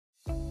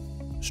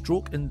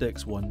Stroke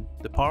Index 1,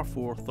 the par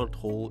 4 third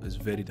hole is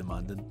very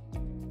demanding.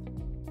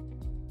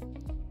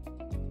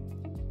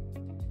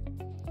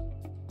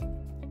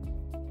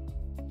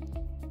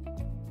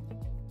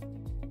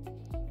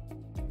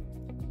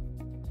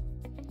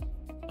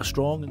 A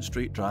strong and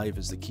straight drive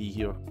is the key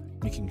here,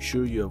 making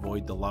sure you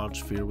avoid the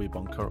large fairway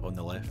bunker on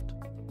the left.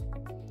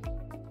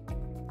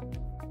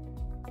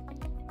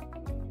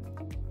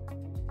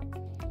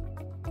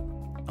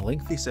 A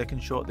lengthy second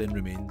shot then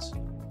remains,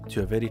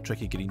 to a very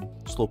tricky green,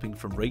 sloping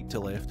from right to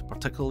left,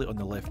 particularly on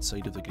the left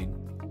side of the green.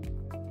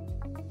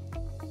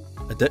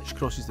 A ditch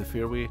crosses the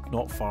fairway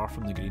not far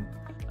from the green,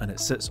 and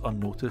it sits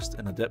unnoticed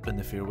in a dip in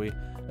the fairway,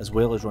 as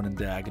well as running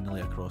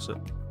diagonally across it.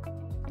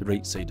 The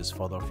right side is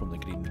further from the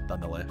green than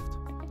the left.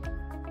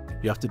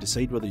 You have to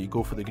decide whether you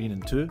go for the green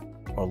in 2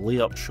 or lay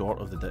up short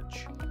of the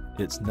ditch.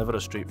 It's never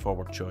a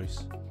straightforward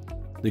choice.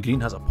 The green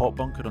has a pot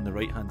bunker on the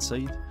right hand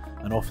side,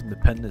 and often the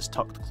pin is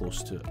tucked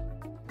close to it.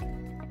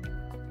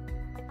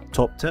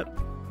 Top tip: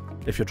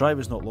 if your drive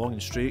is not long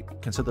and straight,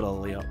 consider a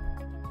layup.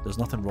 There's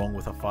nothing wrong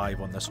with a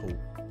 5 on this hole.